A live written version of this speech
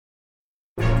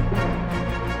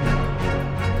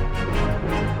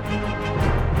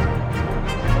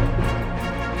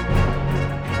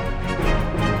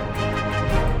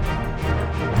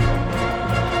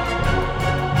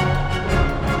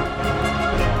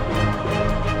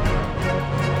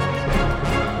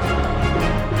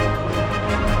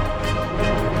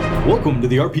Welcome to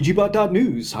the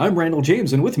RPGBOT.News. I'm Randall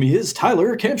James, and with me is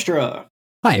Tyler Kamstra.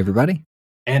 Hi, everybody.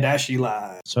 And Ashley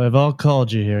Live. So I've all called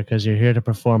you here because you're here to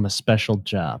perform a special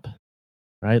job. All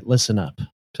right, listen up,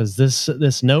 because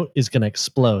this note is going to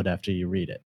explode after you read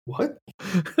it. What?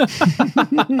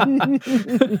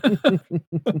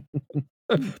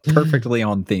 Perfectly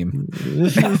on theme.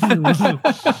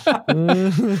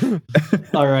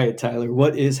 All right, Tyler,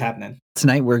 what is happening?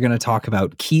 Tonight we're going to talk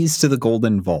about Keys to the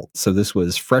Golden Vault. So this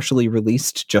was freshly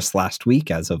released just last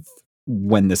week as of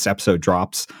when this episode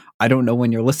drops. I don't know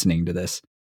when you're listening to this.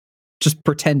 Just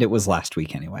pretend it was last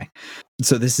week anyway.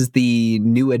 So this is the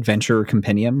new adventure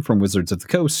compendium from Wizards of the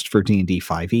Coast for D&D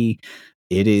 5e.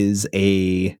 It is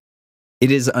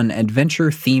an adventure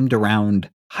themed around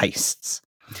heists.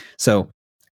 So,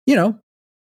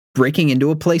 breaking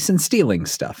into a place and stealing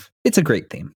stuff. It's a great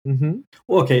theme. Mm-hmm.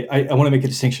 Well, okay, I want to make a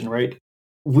distinction, right?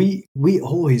 We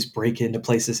always break into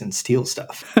places and steal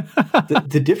stuff.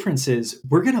 The difference is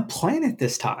we're going to plan it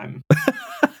this time.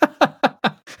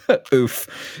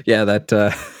 Oof. Yeah,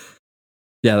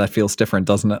 that feels different,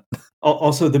 doesn't it?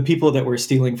 Also, the people that we're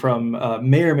stealing from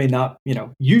may or may not,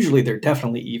 usually they're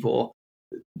definitely evil.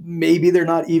 Maybe they're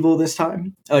not evil this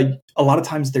time. A lot of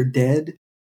times they're dead.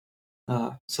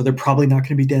 So they're probably not going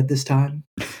to be dead this time.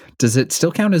 Does it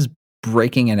still count as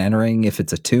breaking and entering if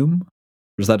it's a tomb?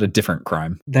 Or is that a different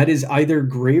crime? That is either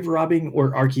grave robbing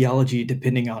or archaeology,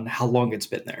 depending on how long it's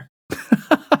been there.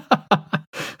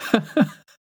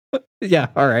 Yeah,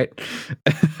 all right.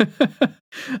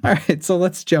 All right, so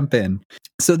let's jump in.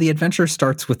 So the adventure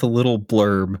starts with a little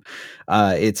blurb.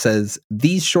 It says,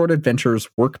 these short adventures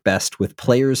work best with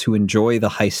players who enjoy the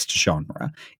heist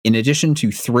genre. In addition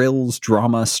to thrills,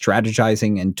 drama,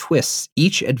 strategizing, and twists,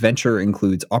 each adventure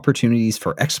includes opportunities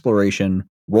for exploration,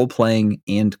 role-playing,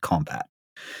 and combat.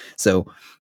 So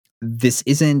this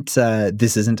isn't a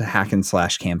hack and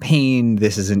slash campaign.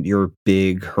 This isn't your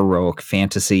big heroic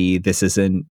fantasy. This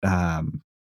isn't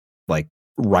like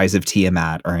Rise of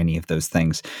Tiamat or any of those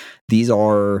things. These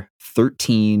are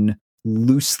 13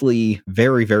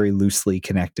 very, very loosely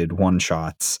connected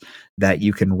one-shots that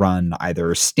you can run either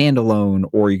standalone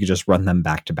or you could just run them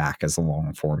back to back as a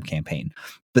long-form campaign.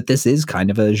 But this is kind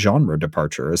of a genre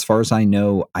departure. As far as I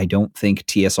know, I don't think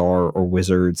TSR or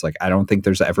Wizards, I don't think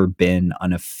there's ever been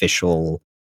an official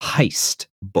heist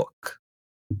book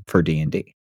for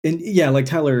D&D. And yeah, like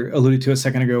Tyler alluded to a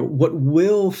second ago, what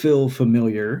will feel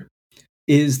familiar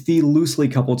is the loosely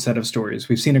coupled set of stories.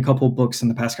 We've seen a couple books in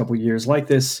the past couple years like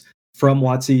this from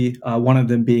WoTC, one of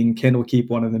them being Candlekeep,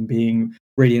 one of them being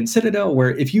Radiant Citadel,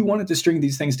 where if you wanted to string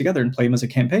these things together and play them as a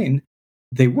campaign,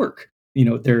 they work.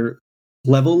 They're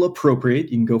level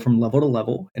appropriate. You can go from level to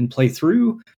level and play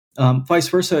through. Vice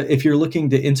versa, if you're looking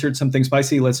to insert something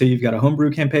spicy, let's say you've got a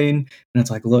homebrew campaign, and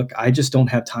it's like, look, I just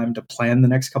don't have time to plan the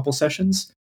next couple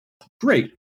sessions.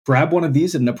 Great. Grab one of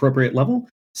these at an appropriate level,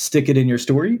 stick it in your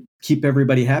story, keep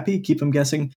everybody happy, keep them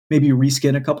guessing, maybe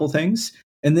reskin a couple things,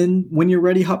 and then when you're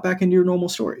ready, hop back into your normal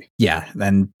story. Yeah,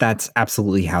 and that's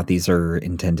absolutely how these are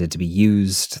intended to be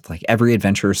used. Like every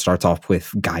adventure starts off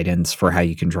with guidance for how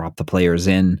you can drop the players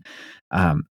in.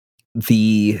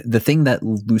 The thing that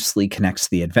loosely connects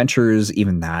the adventures,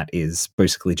 even that is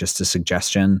basically just a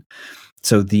suggestion.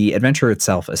 So the adventure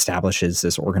itself establishes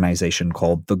this organization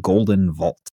called the Golden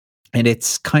Vault. And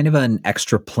it's kind of an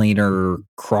extra-planar,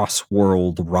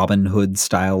 cross-world Robin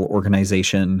Hood-style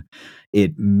organization.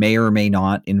 It may or may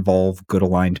not involve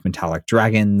good-aligned metallic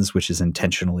dragons, which is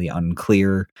intentionally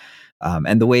unclear.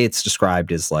 And the way it's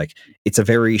described is it's a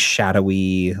very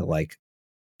shadowy,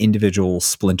 individual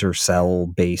Splinter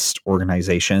Cell-based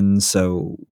organization.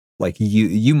 So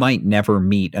you might never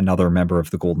meet another member of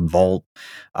the Golden Vault.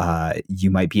 You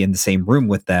might be in the same room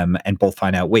with them and both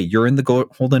find out, wait, you're in the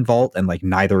Golden Vault, and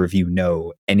neither of you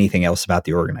know anything else about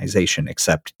the organization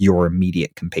except your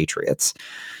immediate compatriots.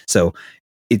 So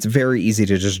it's very easy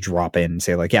to just drop in and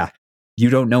say yeah,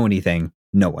 you don't know anything.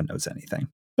 No one knows anything.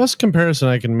 Best comparison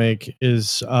I can make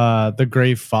is the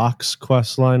Gray Fox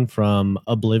quest line from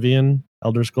Oblivion,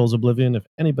 Elder Scrolls Oblivion, if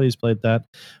anybody's played that,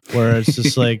 where it's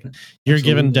just you're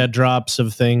given dead drops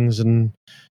of things and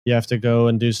you have to go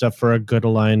and do stuff for a good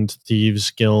aligned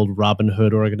Thieves Guild Robin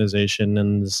Hood organization,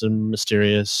 and this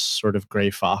mysterious sort of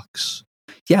Gray Fox.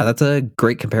 Yeah, that's a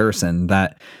great comparison.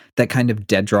 That kind of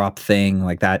dead drop thing,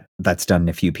 that's done in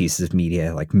a few pieces of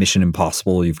media, like Mission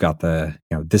Impossible. You've got the,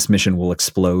 this mission will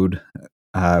explode,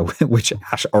 which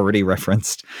Ash already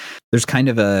referenced. There's kind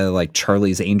of a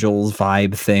Charlie's Angels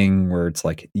vibe thing where it's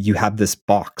you have this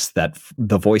box that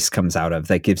the voice comes out of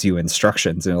that gives you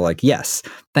instructions, and you're yes,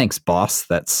 thanks boss,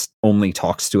 that's only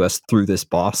talks to us through this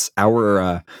boss.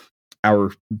 Our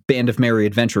our band of merry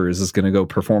adventurers is going to go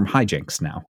perform hijinks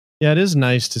now. Yeah, it is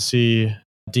nice to see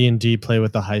D&D play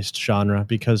with the heist genre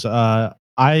because I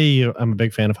am a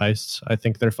big fan of heists. I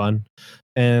think they're fun.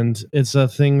 And it's a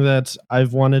thing that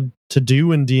I've wanted to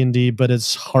do in D&D, but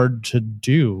it's hard to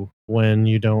do when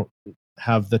you don't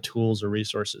have the tools or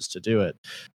resources to do it.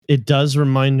 It does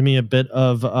remind me a bit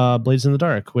of Blades in the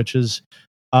Dark, which is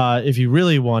if you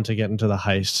really want to get into the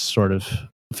heist sort of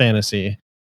fantasy,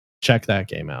 check that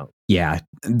game out. Yeah,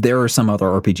 there are some other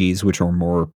RPGs which are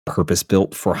more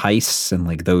purpose-built for heists, and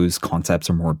like those concepts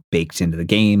are more baked into the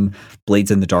game. Blades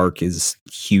in the Dark is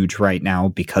huge right now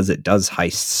because it does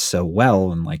heists so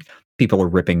well, and like people are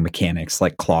ripping mechanics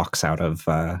like clocks out of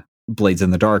Blades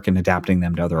in the Dark and adapting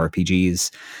them to other RPGs.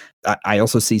 I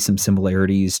also see some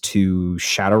similarities to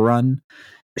Shadowrun.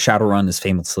 Shadowrun is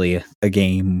famously a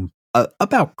game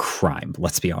about crime,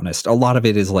 let's be honest. A lot of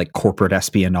it is like corporate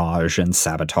espionage and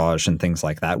sabotage and things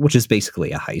like that, which is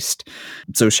basically a heist.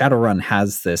 So Shadowrun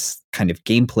has this kind of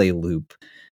gameplay loop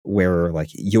where like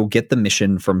you'll get the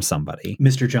mission from somebody.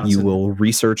 Mr. Johnson. You will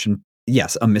research and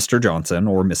yes, a Mr. Johnson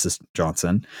or Mrs.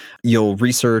 Johnson. You'll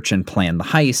research and plan the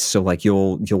heist. So like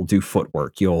you'll do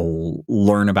footwork. You'll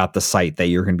learn about the site that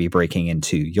you're going to be breaking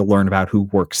into. You'll learn about who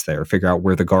works there, figure out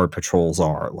where the guard patrols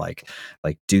are. Like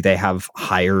do they have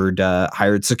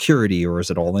hired security, or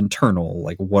is it all internal?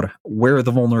 Like where are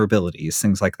the vulnerabilities?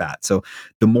 Things like that. So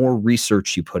the more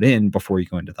research you put in before you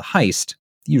go into the heist,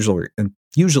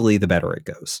 usually the better it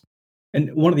goes.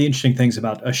 And one of the interesting things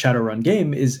about a Shadowrun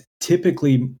game is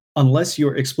typically, unless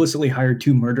you're explicitly hired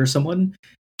to murder someone,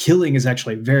 killing is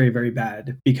actually very, very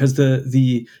bad because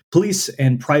the police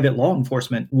and private law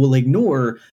enforcement will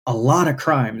ignore a lot of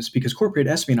crimes because corporate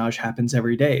espionage happens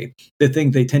every day. The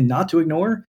thing they tend not to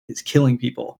ignore is killing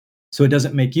people. So it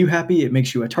doesn't make you happy, it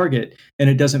makes you a target, and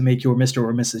it doesn't make your Mr.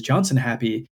 or Mrs. Johnson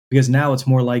happy because now it's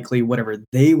more likely whatever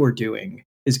they were doing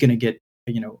is going to get,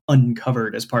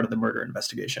 uncovered as part of the murder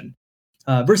investigation.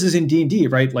 Versus in D&D,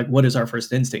 right? Like, what is our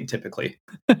first instinct typically?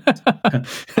 I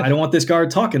don't want this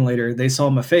guard talking later. They saw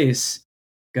my face.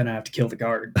 Gonna have to kill the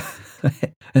guard.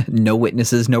 No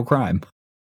witnesses, no crime.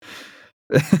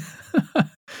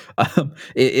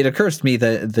 It occurs to me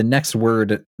that the next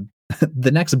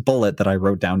bullet that I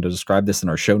wrote down to describe this in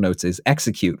our show notes is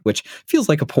execute, which feels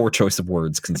like a poor choice of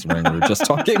words considering we were just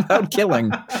talking about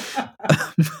killing.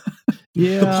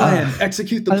 Yeah. The plan.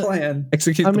 Execute the plan.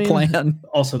 Execute the plan.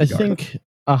 Also, I think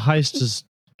a heist has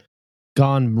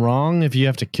gone wrong if you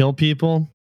have to kill people.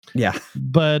 Yeah.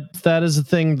 But that is a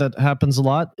thing that happens a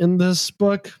lot in this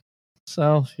book.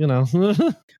 So,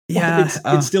 Yeah.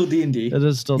 It's still D&D. It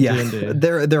is still D&D.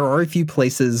 There are a few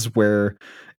places where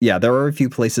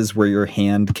your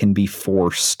hand can be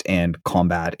forced and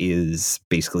combat is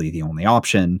basically the only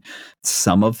option.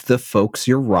 Some of the folks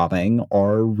you're robbing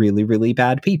are really, really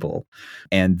bad people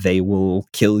and they will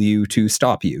kill you to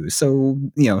stop you. So,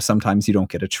 sometimes you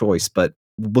don't get a choice, but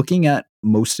looking at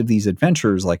most of these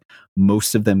adventures, like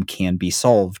most of them can be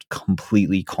solved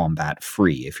completely combat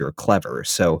free if you're clever.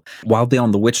 So Wild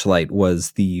Beyond the Witchlight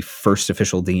was the first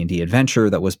official D&D adventure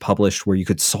that was published where you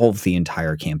could solve the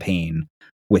entire campaign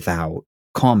without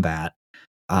combat.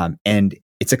 And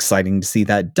it's exciting to see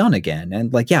that done again.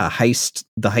 And the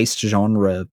heist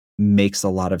genre makes a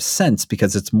lot of sense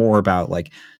because it's more about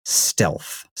like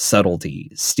stealth, subtlety,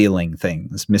 stealing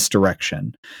things,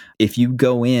 misdirection. If you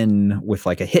go in with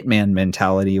like a hitman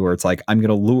mentality where it's like, I'm going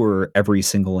to lure every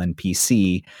single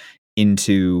NPC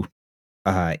into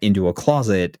a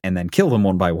closet and then kill them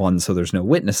one by one so there's no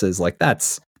witnesses, like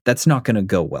that's not going to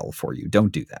go well for you.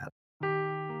 Don't do that.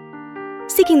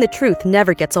 Seeking the truth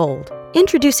never gets old.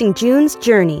 Introducing June's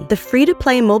Journey, the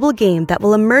free-to-play mobile game that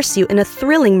will immerse you in a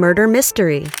thrilling murder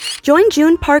mystery. Join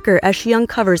June Parker as she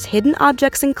uncovers hidden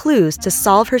objects and clues to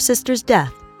solve her sister's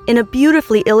death in a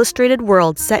beautifully illustrated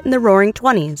world set in the Roaring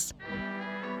 '20s.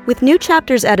 With new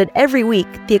chapters added every week,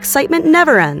 the excitement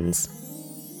never ends.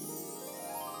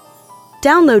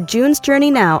 Download June's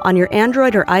Journey now on your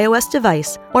Android or iOS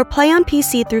device or play on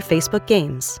PC through Facebook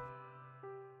Games.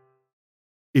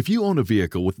 If you own a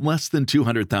vehicle with less than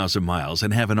 200,000 miles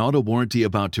and have an auto warranty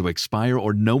about to expire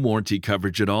or no warranty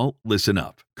coverage at all, listen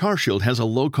up. CarShield has a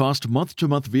low-cost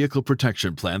month-to-month vehicle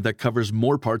protection plan that covers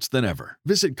more parts than ever.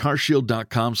 Visit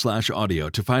carshield.com/audio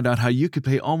to find out how you could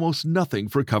pay almost nothing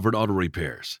for covered auto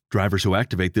repairs. Drivers who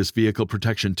activate this vehicle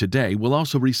protection today will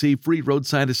also receive free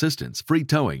roadside assistance, free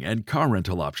towing, and car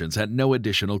rental options at no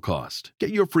additional cost. Get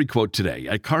your free quote today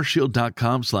at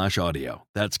carshield.com/audio.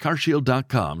 That's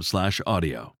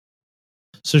carshield.com/audio.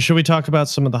 So should we talk about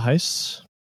some of the heists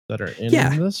that are in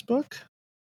this book?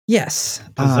 Yes.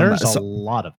 Because there's a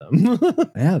lot of them.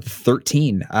 Yeah,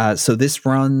 13. So this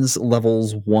runs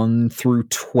levels 1 through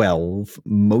 12.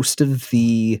 Most of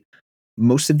the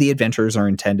adventures are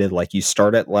intended like you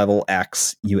start at level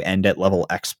X, you end at level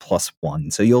X plus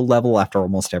 1. So you'll level after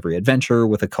almost every adventure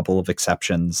with a couple of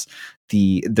exceptions.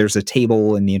 There's a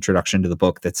table in the introduction to the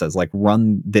book that says like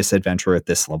run this adventure at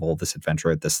this level, this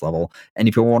adventure at this level. And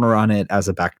if you want to run it as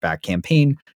a back-to-back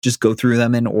campaign, just go through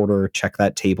them in order, check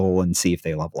that table and see if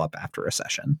they level up after a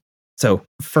session. So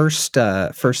first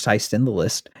heist in the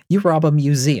list, you rob a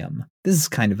museum. This is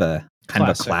kind of a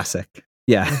classic.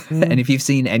 Yeah. Mm-hmm. And if you've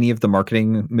seen any of the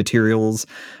marketing materials,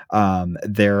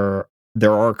 there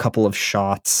are a couple of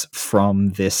shots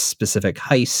from this specific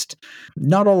heist.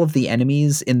 Not all of the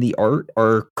enemies in the art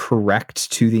are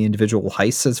correct to the individual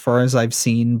heists as far as I've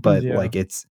seen, but like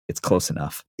it's close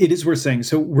enough. It is worth saying.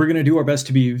 So we're going to do our best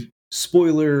to be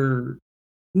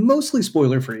mostly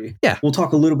spoiler free. Yeah. We'll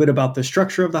talk a little bit about the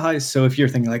structure of the heist. So if you're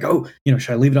thinking like, oh,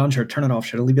 should I leave it on? Should I turn it off?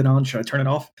 Should I leave it on? Should I turn it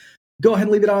off? Go ahead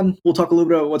and leave it on. We'll talk a little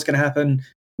bit about what's going to happen.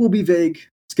 We'll be vague.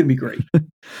 It's going to be great.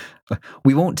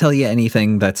 We won't tell you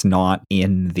anything that's not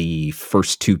in the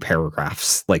first 2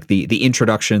 paragraphs, like the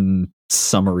introduction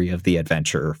summary of the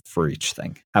adventure for each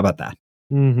thing. How about that?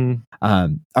 Mm-hmm.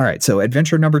 All right. So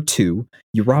adventure number 2,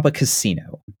 you rob a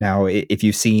casino. Now, if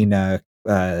you've seen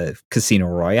Casino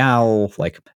Royale,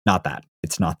 like not that.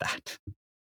 It's not that.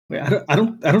 Wait, I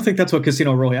don't think that's what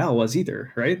Casino Royale was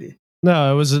either, right?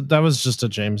 No, that was just a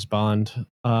James Bond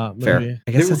movie. Fair.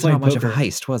 I guess that's not much of a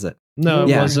heist, was it? No,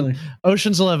 it wasn't. Really.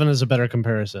 Ocean's 11 is a better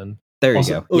comparison. There you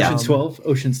go. Ocean's 12,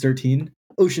 Ocean's 13,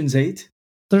 Ocean's 8.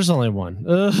 There's only one.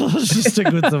 Let's just stick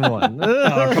with the one.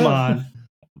 Oh, come on.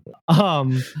 I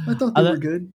thought they were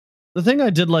good. The thing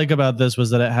I did like about this was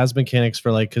that it has mechanics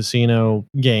for like casino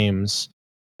games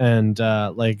and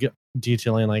like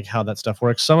detailing like how that stuff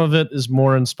works. Some of it is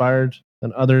more inspired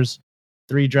than others.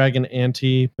 Three Dragon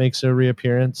Ante makes a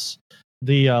reappearance.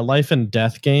 The Life and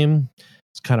Death game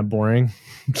is kind of boring.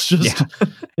 It's just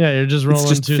you're just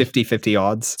rolling. It's just 50-50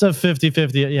 odds. It's a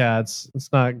 50-50. Yeah, it's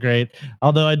not great.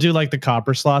 Although I do like the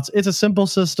copper slots. It's a simple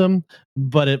system,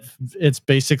 but it's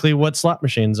basically what slot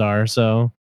machines are.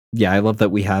 So yeah, I love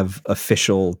that we have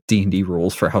official D&D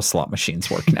rules for how slot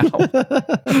machines work now.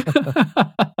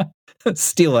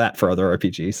 Steal that for other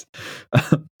RPGs.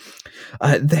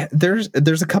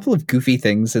 There's a couple of goofy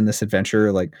things in this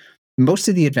adventure. Like most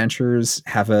of the adventures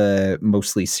have a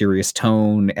mostly serious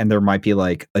tone, and there might be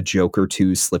like a joke or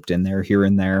two slipped in there here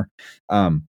and there.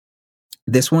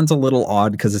 This one's a little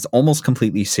odd because it's almost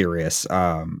completely serious.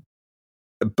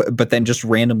 But then just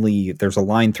randomly there's a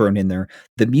line thrown in there.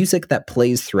 The music that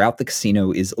plays throughout the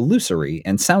casino is illusory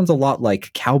and sounds a lot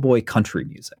like cowboy country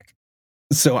music.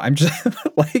 So I'm just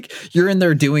like, you're in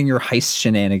there doing your heist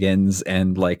shenanigans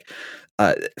and like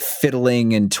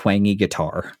fiddling and twangy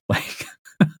guitar. Like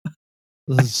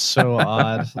this is so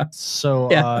odd. It's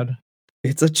so odd.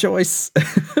 It's a choice.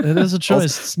 It is a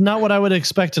choice. It's not what I would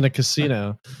expect in a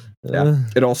casino. Yeah.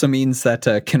 It also means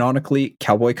that canonically,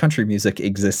 cowboy country music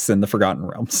exists in the Forgotten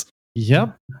Realms.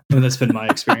 Yep. That's been my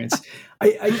experience.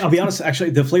 I'll be honest,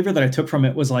 actually, the flavor that I took from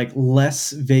it was like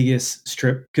less Vegas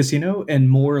Strip casino and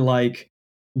more like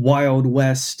Wild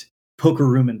West poker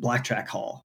room and blackjack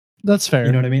hall. That's fair.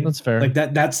 You know what I mean? That's fair. Like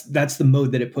that's the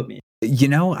mode that it put me in. You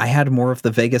know, I had more of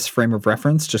the Vegas frame of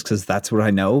reference just because that's what I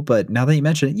know. But now that you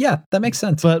mention it, yeah, that makes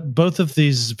sense. But both of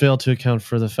these fail to account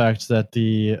for the fact that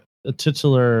the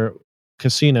titular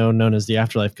casino, known as the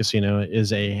Afterlife Casino,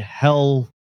 is a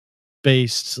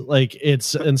hell-based, like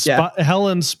it's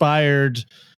hell-inspired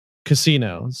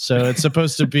casino. So it's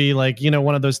supposed to be like,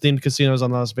 one of those themed casinos on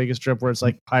the Las Vegas Strip where it's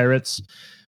like pirates.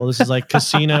 Well, this is like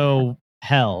casino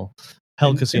hell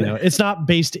casino. It's not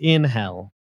based in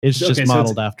hell. It's just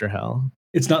modeled after hell.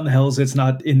 It's not in the hells. It's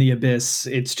not in the abyss.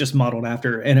 It's just modeled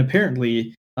after. And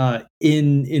apparently,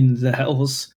 in the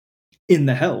hells,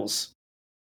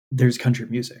 there's country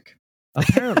music.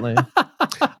 Apparently.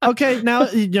 Okay, now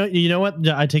you know what?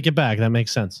 I take it back. That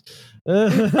makes sense.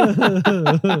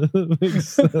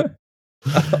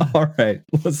 All right.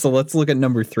 So let's look at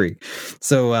number 3.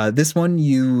 So this one,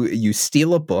 you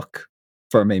steal a book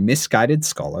from a misguided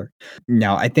scholar.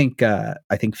 Now, I think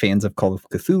fans of Call of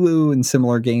Cthulhu and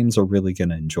similar games are really going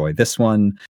to enjoy this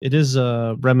one. It is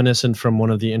reminiscent from one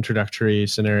of the introductory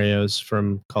scenarios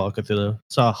from Call of Cthulhu.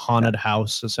 It's a haunted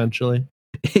house, essentially.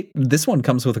 This one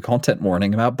comes with a content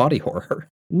warning about body horror.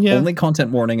 Yeah. Only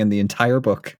content warning in the entire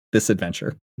book, this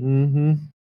adventure. Mm-hmm.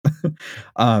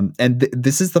 And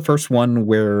this is the first one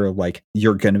where like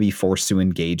you're going to be forced to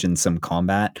engage in some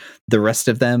combat. The rest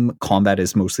of them, combat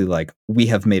is mostly like, we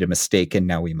have made a mistake and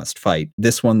now we must fight.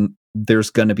 This one, there's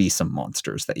going to be some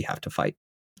monsters that you have to fight.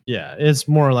 Yeah, it's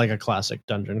more like a classic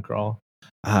dungeon crawl.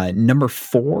 Number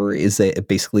 4 is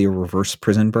basically a reverse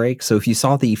prison break. So if you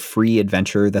saw the free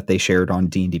adventure that they shared on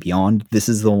D&D Beyond, this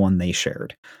is the one they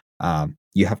shared.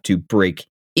 You have to break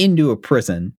into a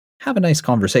prison, have a nice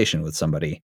conversation with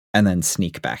somebody, and then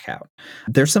sneak back out.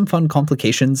 There's some fun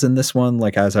complications in this one.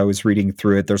 Like, as I was reading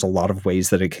through it, there's a lot of ways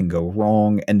that it can go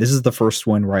wrong. And this is the first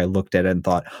one where I looked at it and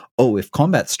thought, oh, if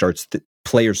combat starts, the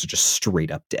players are just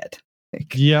straight up dead.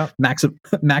 Like, yeah.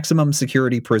 Maximum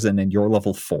security prison and you're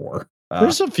level 4.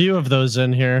 There's a few of those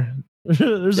in here.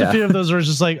 There's a few of those where it's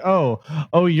just like, oh,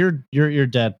 you're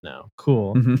dead now.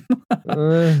 Cool.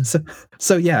 Mm-hmm.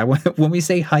 So yeah, when we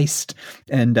say heist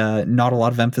and not a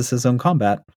lot of emphasis on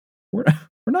combat, we're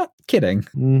not kidding.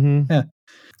 Mm-hmm. Yeah.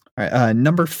 All right.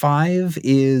 Number 5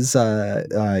 is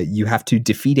you have to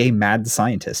defeat a mad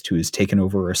scientist who has taken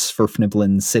over a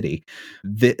Sverfniblin city.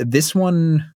 This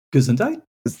one, Gesundheit?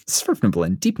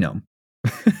 Sverfniblin, Deep Gnome.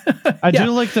 I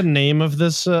do like the name of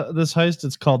this heist.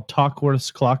 It's called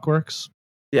Talkworth's Clockworks.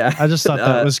 Yeah, I just thought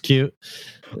that was cute.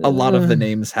 A lot of the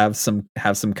names have some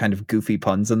kind of goofy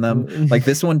puns in them. Like,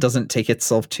 this one doesn't take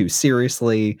itself too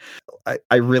seriously.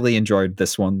 I really enjoyed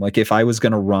this one. Like, if I was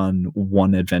going to run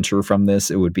one adventure from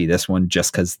this, it would be this one,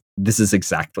 just because this is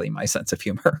exactly my sense of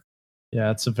humor.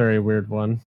 Yeah, it's a very weird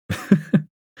one.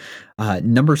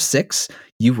 Number 6,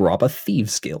 you rob a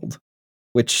thieves guild,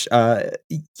 which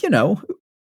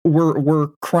we're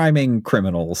criming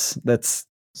criminals. That's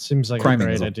seems like a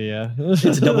great idea. It's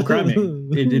a double criming.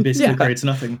 It basically creates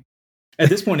nothing. At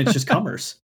this point, it's just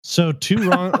commerce. So two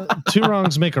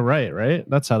wrongs make a right?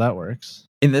 That's how that works.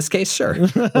 In this case, sure.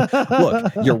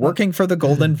 Look, you're working for the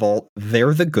Golden Vault.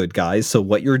 They're the good guys, so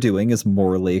what you're doing is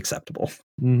morally acceptable.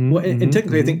 Mm-hmm, well, and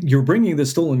technically, I think you're bringing the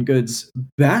stolen goods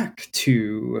back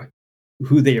to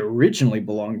who they originally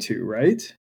belonged to, right?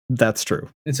 That's true.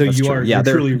 And so you're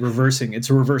truly reversing. It's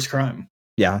a reverse crime.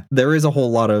 Yeah, there is a whole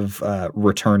lot of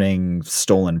returning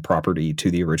stolen property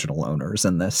to the original owners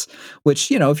in this,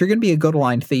 which, if you're going to be a good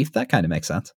aligned thief, that kind of makes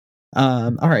sense.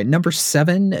 All right, number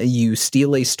 7, you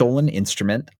steal a stolen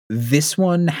instrument. This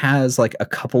one has like a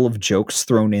couple of jokes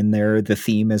thrown in there. The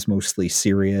theme is mostly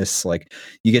serious. Like,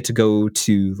 you get to go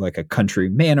to like a country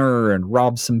manor and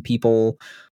rob some people.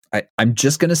 I'm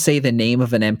just going to say the name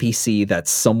of an NPC that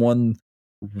someone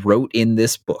wrote in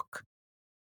this book.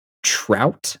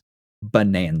 Trout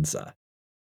Bonanza.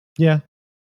 Yeah,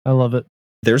 I love it.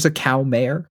 There's a cow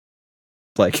mayor.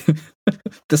 Like,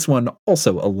 this one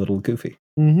also a little goofy.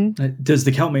 Mm-hmm. Does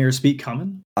the cow mayor speak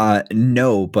common?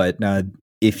 No, but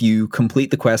if you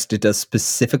complete the quest, it does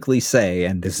specifically say,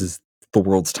 and this is the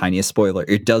world's tiniest spoiler,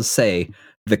 it does say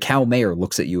the cow mayor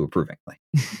looks at you approvingly.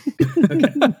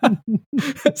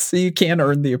 So you can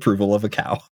earn the approval of a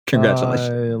cow.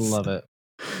 Congratulations. I love it.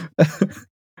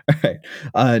 All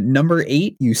right. Number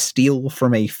 8, you steal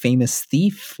from a famous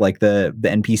thief. Like, the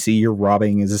NPC you're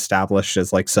robbing is established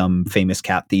as like some famous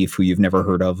cat thief who you've never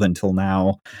heard of until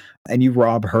now. And you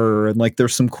rob her, and like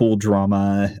there's some cool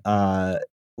drama.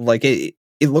 Like, it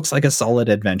looks like a solid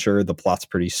adventure. The plot's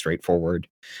pretty straightforward.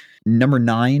 Number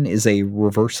 9 is a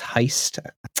reverse heist,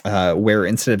 where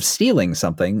instead of stealing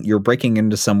something, you're breaking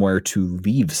into somewhere to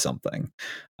leave something.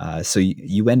 So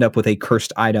you end up with a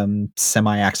cursed item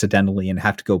semi-accidentally and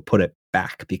have to go put it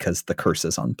back because the curse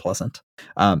is unpleasant.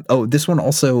 This one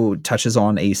also touches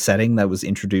on a setting that was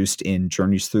introduced in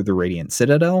Journeys Through the Radiant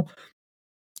Citadel.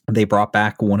 They brought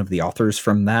back one of the authors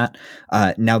from that.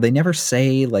 Now, they never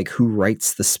say like who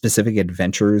writes the specific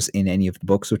adventures in any of the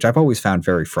books, which I've always found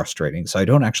very frustrating. So I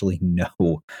don't actually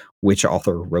know which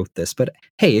author wrote this. But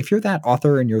hey, if you're that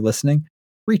author and you're listening,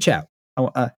 reach out.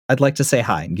 I'd like to say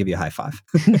hi and give you a high five.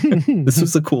 This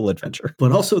was a cool adventure.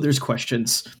 But also there's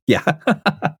questions. Yeah.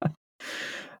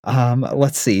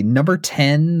 Let's see. Number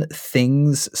 10,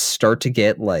 things start to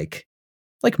get like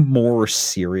more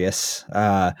serious.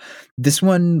 This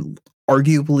one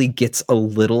arguably gets a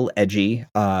little edgy.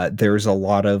 There's a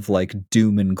lot of like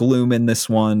doom and gloom in this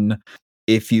one.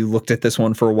 If you looked at this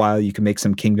one for a while, you can make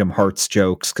some Kingdom Hearts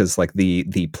jokes, because like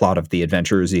the plot of the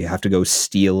adventure is you have to go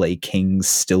steal a king's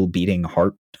still beating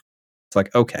heart. It's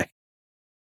like, okay,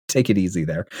 take it easy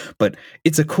there. But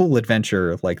it's a cool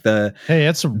adventure. Like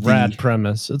it's a rad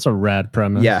premise. It's a rad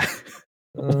premise. Yeah.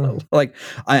 Like,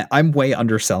 I'm way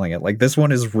underselling it. Like, this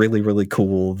one is really, really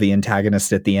cool. The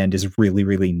antagonist at the end is really,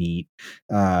 really neat.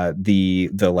 The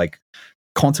like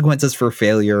consequences for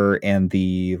failure and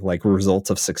the like results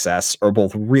of success are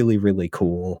both really, really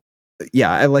cool.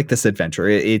 Yeah, I like this adventure.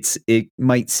 It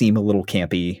might seem a little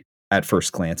campy at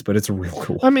first glance, but it's real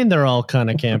cool. I mean, they're all kind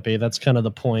of campy. That's kind of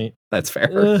the point. That's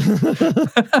fair.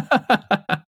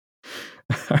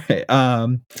 All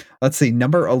right. Let's see.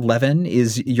 Number 11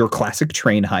 is your classic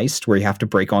train heist where you have to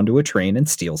break onto a train and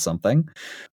steal something.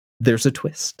 There's a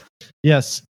twist.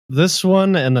 Yes. This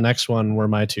one and the next one were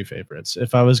my two favorites.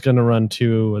 If I was going to run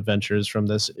two adventures from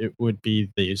this, it would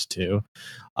be these two.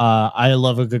 I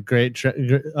love a good, great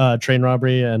train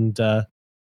robbery. And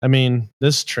I mean,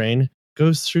 this train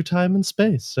goes through time and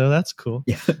space. So that's cool.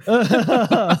 Yeah.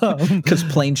 Because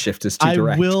plane shift is too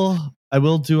direct. I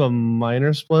will do a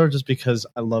minor spoiler just because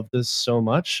I love this so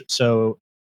much. So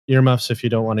earmuffs if you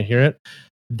don't want to hear it.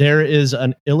 There is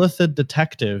an illithid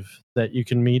detective that you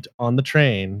can meet on the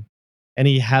train, and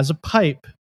he has a pipe,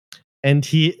 and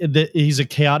he's a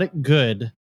chaotic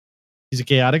good. He's a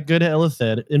chaotic good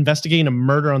illithid investigating a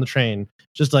murder on the train,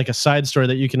 just like a side story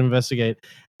that you can investigate.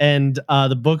 And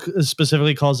the book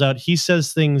specifically calls out, he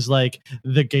says things like,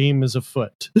 the game is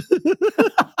afoot.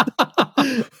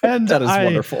 And that is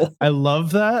wonderful. I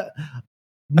love that.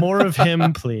 More of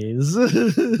him, please. All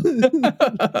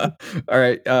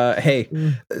right. Hey,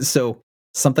 so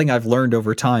something I've learned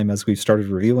over time as we've started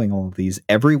reviewing all of these,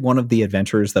 every one of the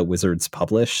adventures that Wizards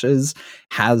publishes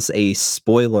has a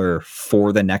spoiler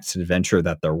for the next adventure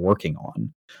that they're working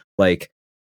on. Like,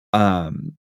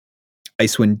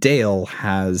 Icewind Dale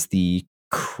has the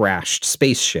crashed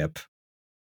spaceship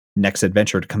next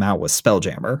adventure to come out with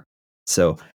Spelljammer.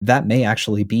 So that may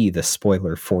actually be the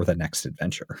spoiler for the next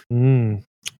adventure.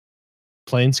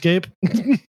 Planescape?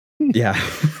 Yeah.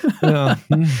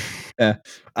 Yeah.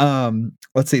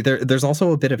 Let's see. There's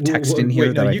also a bit of text in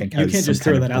here that I think you can't just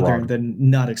throw that out there and then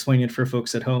not explain it for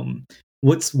folks at home.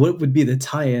 What would be the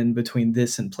tie-in between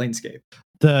this and Planescape?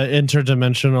 The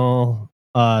interdimensional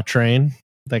train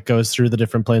that goes through the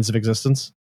different planes of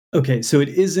existence. Okay, so it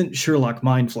isn't Sherlock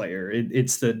Mind Flayer.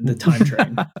 It's the time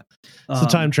train. It's the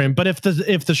time train. But if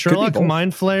the Sherlock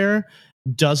Mind Flayer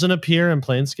doesn't appear in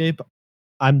Planescape,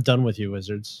 I'm done with you,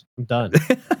 Wizards. I'm done.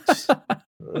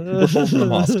 We're holding them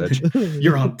hostage.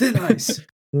 You're on thin ice.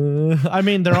 I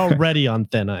mean, they're already on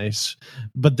thin ice,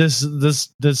 but this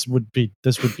would be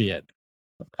it.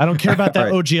 I don't care about that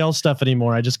OGL stuff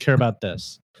anymore. I just care about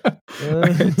this.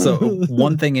 Okay, so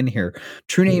one thing in here,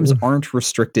 true names aren't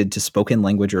restricted to spoken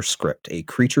language or script. A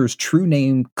creature's true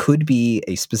name could be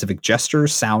a specific gesture,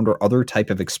 sound, or other type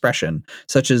of expression,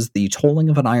 such as the tolling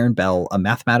of an iron bell, a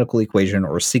mathematical equation,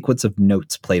 or a sequence of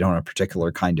notes played on a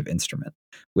particular kind of instrument.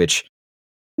 Which,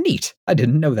 neat. I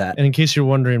didn't know that. And in case you're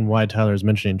wondering why Tyler is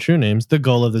mentioning true names, the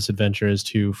goal of this adventure is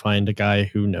to find a guy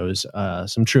who knows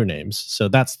some true names. So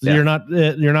that's you're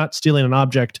not stealing an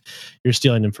object, you're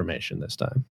stealing information this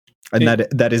time. And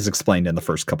that is explained in the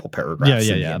first couple paragraphs.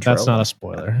 Yeah. That's not a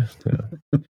spoiler.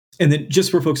 Yeah. And then just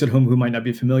for folks at home who might not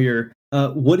be familiar,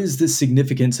 what is the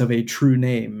significance of a true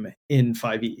name in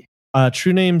 5e?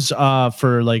 True names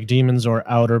for like demons or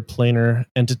outer planar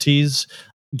entities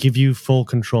give you full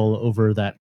control over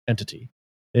that entity.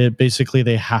 Basically,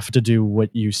 they have to do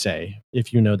what you say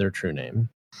if you know their true name.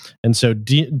 And so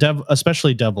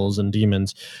especially devils and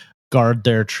demons guard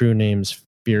their true names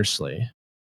fiercely.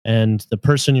 And the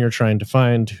person you're trying to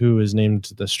find, who is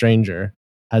named the Stranger,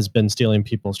 has been stealing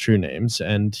people's true names,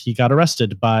 and he got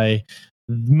arrested by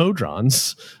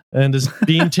Modrons and is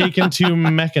being taken to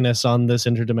Mechanus on this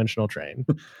interdimensional train.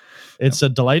 It's a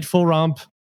delightful romp.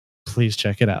 Please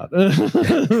check it out.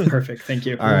 Perfect. Thank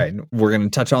you. All right, we're going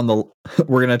to touch on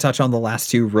the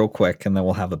last two real quick, and then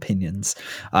we'll have opinions.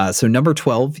 So number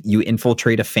 12, you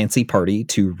infiltrate a fancy party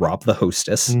to rob the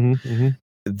hostess. Mm-hmm.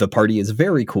 The party is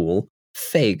very cool.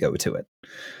 Fae go to it.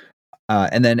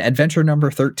 And then adventure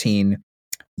number 13,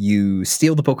 you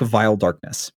steal the Book of Vile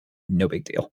Darkness. No big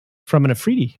deal. From an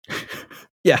Afridi.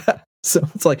 Yeah. So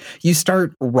it's like you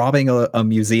start robbing a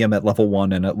museum at level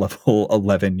 1, and at level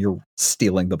 11, you're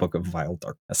stealing the Book of Vile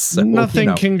Darkness. So,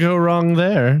 nothing can go wrong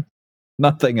there.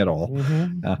 Nothing at all.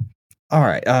 Mm-hmm. All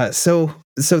right. So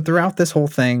throughout this whole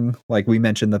thing, like we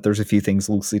mentioned that there's a few things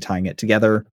loosely tying it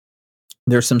together.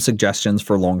 There's some suggestions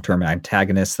for long-term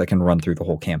antagonists that can run through the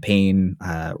whole campaign.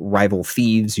 Rival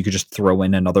thieves, you could just throw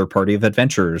in another party of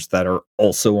adventurers that are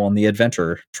also on the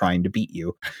adventure trying to beat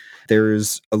you.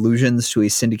 There's allusions to a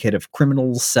syndicate of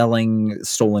criminals selling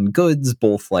stolen goods,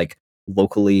 both like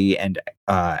locally and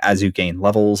as you gain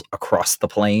levels across the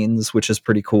planes, which is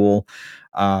pretty cool.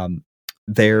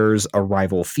 There's a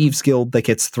rival thieves guild that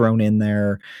gets thrown in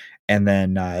there. And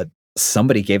then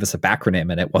somebody gave us a backronym,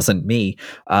 and it wasn't me.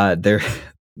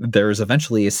 There's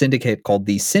eventually a syndicate called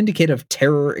the Syndicate of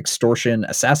Terror, Extortion,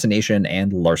 Assassination,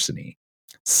 and Larceny.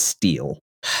 Steal.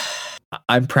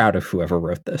 I'm proud of whoever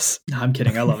wrote this. I'm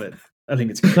kidding. I love it. I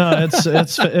think it's great. No,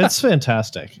 it's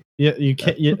fantastic. You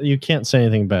can't say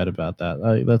anything bad about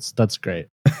that. That's great.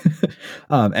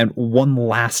 And one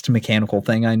last mechanical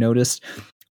thing I noticed,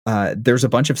 there's a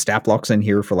bunch of stat blocks in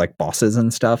here for like bosses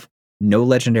and stuff. No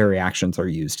legendary actions are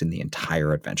used in the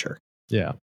entire adventure.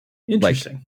 Yeah.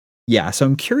 Interesting. Yeah, so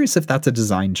I'm curious if that's a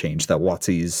design change that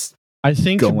WoTC's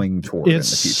going toward in the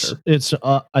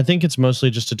future. I think it's mostly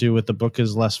just to do with the book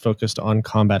is less focused on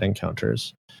combat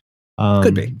encounters.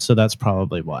 Could be. So that's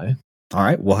probably why. All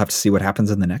right, we'll have to see what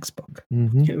happens in the next book.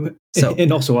 Mm-hmm. So,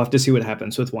 and also we'll have to see what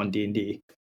happens with one D&D.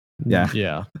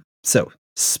 Yeah. So,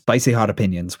 spicy hot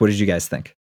opinions. What did you guys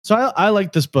think? So I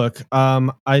like this book.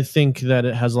 I think that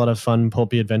it has a lot of fun,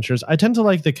 pulpy adventures. I tend to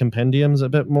like the compendiums a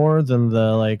bit more than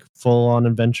the like full-on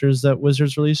adventures that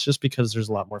Wizards release, just because there's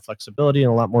a lot more flexibility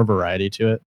and a lot more variety to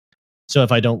it. So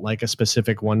if I don't like a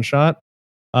specific one-shot,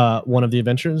 one of the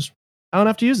adventures, I don't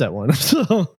have to use that one.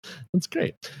 So that's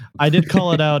great. I did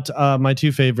call it out. My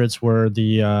two favorites were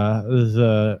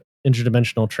the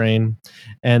interdimensional train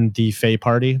and the Fae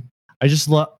party.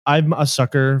 I'm a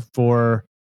sucker for,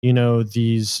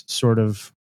 these sort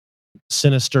of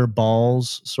sinister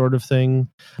balls sort of thing.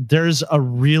 There's a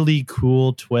really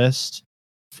cool twist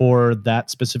for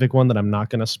that specific one that I'm not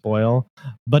going to spoil,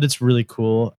 but it's really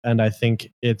cool. And I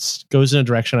think it goes in a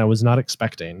direction I was not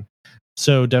expecting.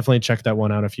 So definitely check that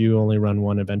one out. If you only run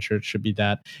one adventure, it should be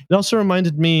that. It also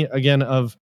reminded me again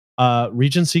of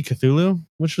Regency Cthulhu,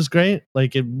 which was great.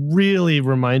 Like it really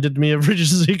reminded me of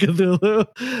Regency Cthulhu,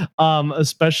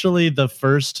 especially the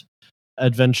first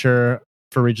adventure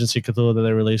for Regency Cthulhu that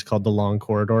they released called The Long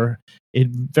Corridor. It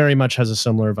very much has a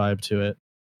similar vibe to it.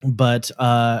 But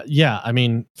yeah, I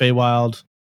mean, Feywild,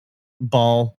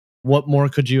 Ball, what more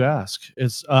could you ask?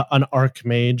 It's an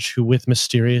archmage who with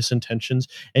mysterious intentions,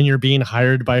 and you're being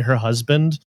hired by her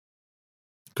husband.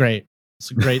 Great.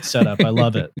 It's a great setup. I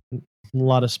love it. A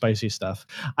lot of spicy stuff.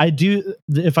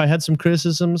 If I had some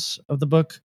criticisms of the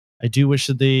book, I do wish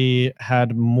that they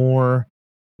had more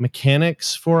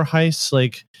mechanics for heists.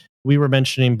 Like we were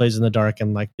mentioning Blaze in the Dark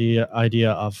and like the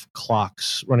idea of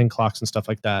clocks, running clocks and stuff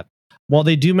like that. While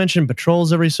they do mention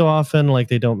patrols every so often, like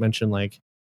they don't mention like,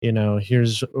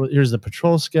 here's the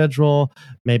patrol schedule,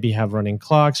 maybe have running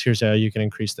clocks. Here's how you can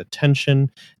increase the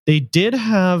tension. They did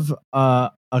have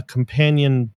a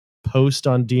companion post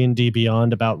on D&D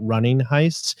Beyond about running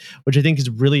heists, which I think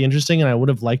is really interesting, and I would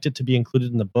have liked it to be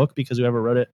included in the book because whoever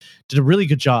wrote it did a really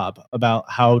good job about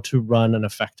how to run an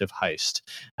effective heist,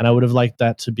 and I would have liked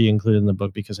that to be included in the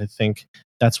book because I think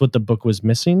that's what the book was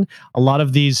missing. A lot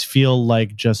of these feel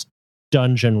like just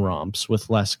dungeon romps with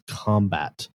less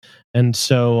combat, and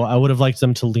so I would have liked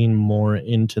them to lean more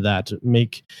into that,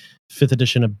 make 5th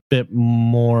edition a bit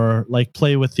more like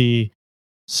play with the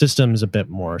systems a bit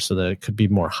more so that it could be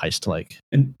more heist-like.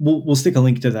 And we'll stick a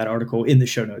link to that article in the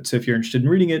show notes. So if you're interested in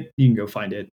reading it, you can go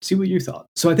find it, see what you thought.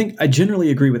 So I think I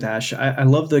generally agree with Ash. I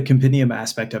love the compendium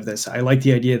aspect of this. I like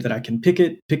the idea that I can pick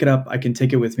it up, I can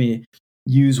take it with me,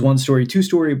 use one story, two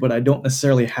story, but I don't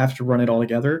necessarily have to run it all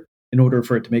together in order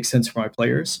for it to make sense for my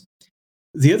players.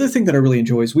 The other thing that I really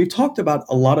enjoy is we've talked about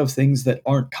a lot of things that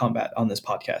aren't combat on this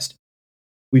podcast.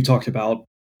 We've talked about,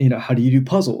 how do you do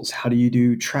puzzles? How do you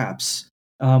do traps?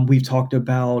 We've talked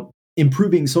about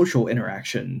improving social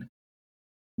interaction.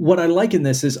 What I like in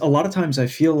this is a lot of times I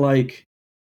feel like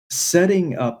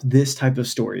setting up this type of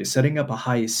story, setting up a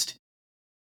heist,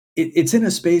 it's in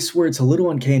a space where it's a little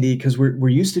uncanny because we're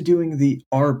used to doing the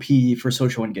RP for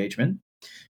social engagement.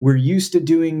 We're used to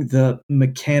doing the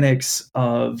mechanics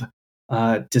of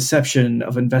deception,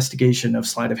 of investigation, of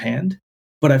sleight of hand.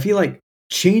 But I feel like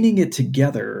chaining it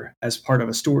together as part of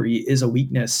a story is a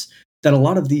weakness that a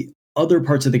lot of the other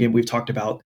parts of the game we've talked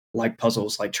about, like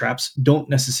puzzles, like traps, don't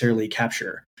necessarily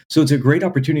capture. So it's a great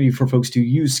opportunity for folks to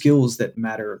use skills that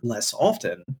matter less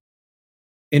often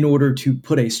in order to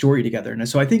put a story together. And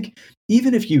so I think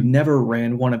even if you never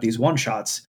ran one of these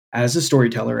one-shots, as a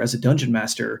storyteller, as a dungeon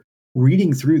master,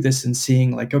 reading through this and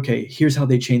seeing like, okay, here's how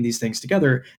they chain these things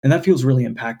together, and that feels really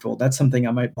impactful. That's something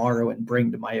I might borrow and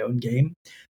bring to my own game.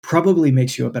 Probably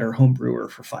makes you a better home brewer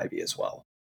for 5e as well.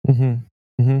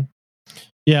 Mm-hmm. Mm-hmm.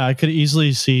 Yeah, I could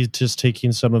easily see just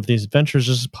taking some of these adventures,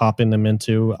 just popping them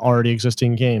into already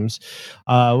existing games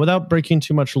without breaking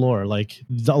too much lore. Like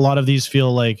a lot of these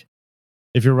feel like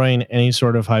if you're running any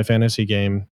sort of high fantasy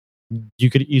game, you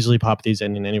could easily pop these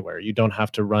in anywhere. You don't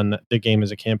have to run the game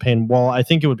as a campaign. While I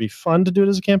think it would be fun to do it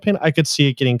as a campaign, I could see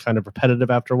it getting kind of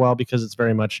repetitive after a while because it's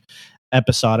very much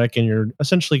episodic and you're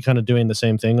essentially kind of doing the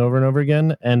same thing over and over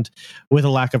again. And with a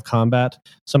lack of combat,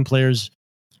 some players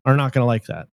are not going to like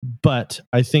that. But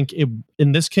I think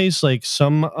in this case, like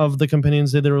some of the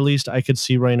companions that they released, I could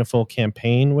see running a full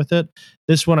campaign with it.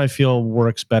 This one I feel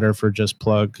works better for just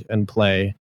plug and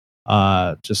play.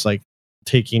 Just like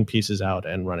taking pieces out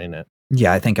and running it.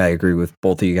 Yeah, I think I agree with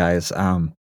both of you guys.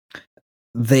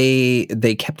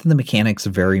 They kept the mechanics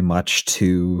very much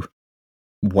to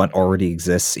what already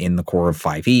exists in the core of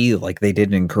 5e. Like, they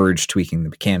didn't encourage tweaking the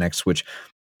mechanics, which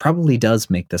probably does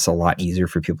make this a lot easier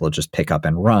for people to just pick up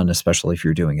and run, especially if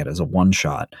you're doing it as a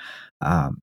one-shot.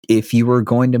 If you were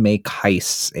going to make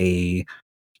heists a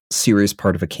serious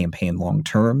part of a campaign long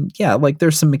term, yeah, like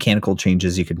there's some mechanical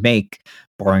changes you could make,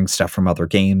 borrowing stuff from other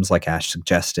games like Ash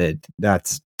suggested.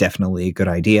 That's definitely a good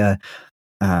idea.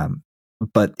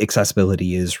 But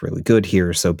accessibility is really good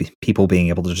here, so people being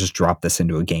able to just drop this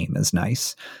into a game is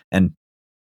nice. And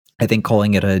I think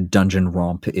calling it a dungeon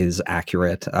romp is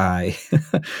accurate.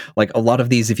 Like a lot of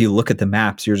these, if you look at the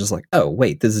maps, you're just like, oh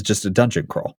wait, this is just a dungeon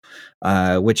crawl.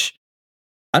 Which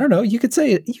I don't know. You could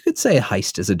say a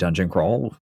heist is a dungeon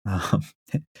crawl.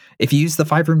 If you use the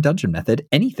 5-room dungeon method,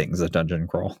 anything's a dungeon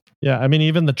crawl. Yeah, I mean,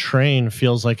 even the train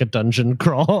feels like a dungeon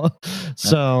crawl.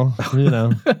 So, you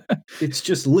know. It's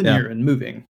just linear and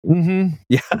moving. Mm-hmm.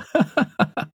 Yeah.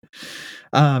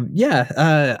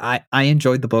 I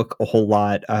enjoyed the book a whole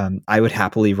lot. I would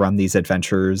happily run these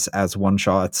adventures as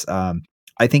one-shots.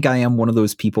 I think I am one of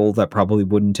those people that probably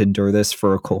wouldn't endure this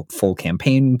for a full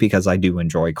campaign because I do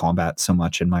enjoy combat so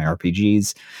much in my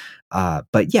RPGs.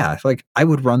 But yeah, like I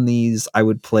would run these, I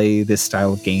would play this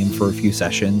style of game for a few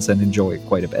sessions and enjoy it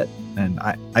quite a bit. And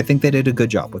I think they did a good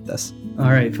job with this.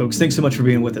 All right, folks, thanks so much for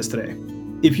being with us today.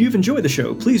 If you've enjoyed the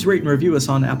show, please rate and review us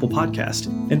on Apple Podcast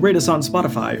and rate us on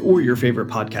Spotify or your favorite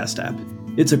podcast app.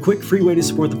 It's a quick, free way to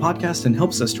support the podcast and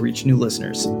helps us to reach new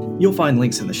listeners. You'll find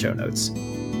links in the show notes.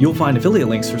 You'll find affiliate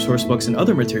links for source books and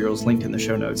other materials linked in the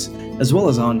show notes, as well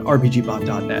as on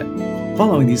RPGBOT.Net.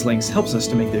 Following these links helps us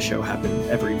to make this show happen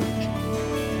every week.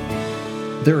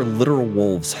 There are literal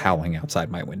wolves howling outside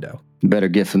my window. Better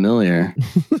get familiar.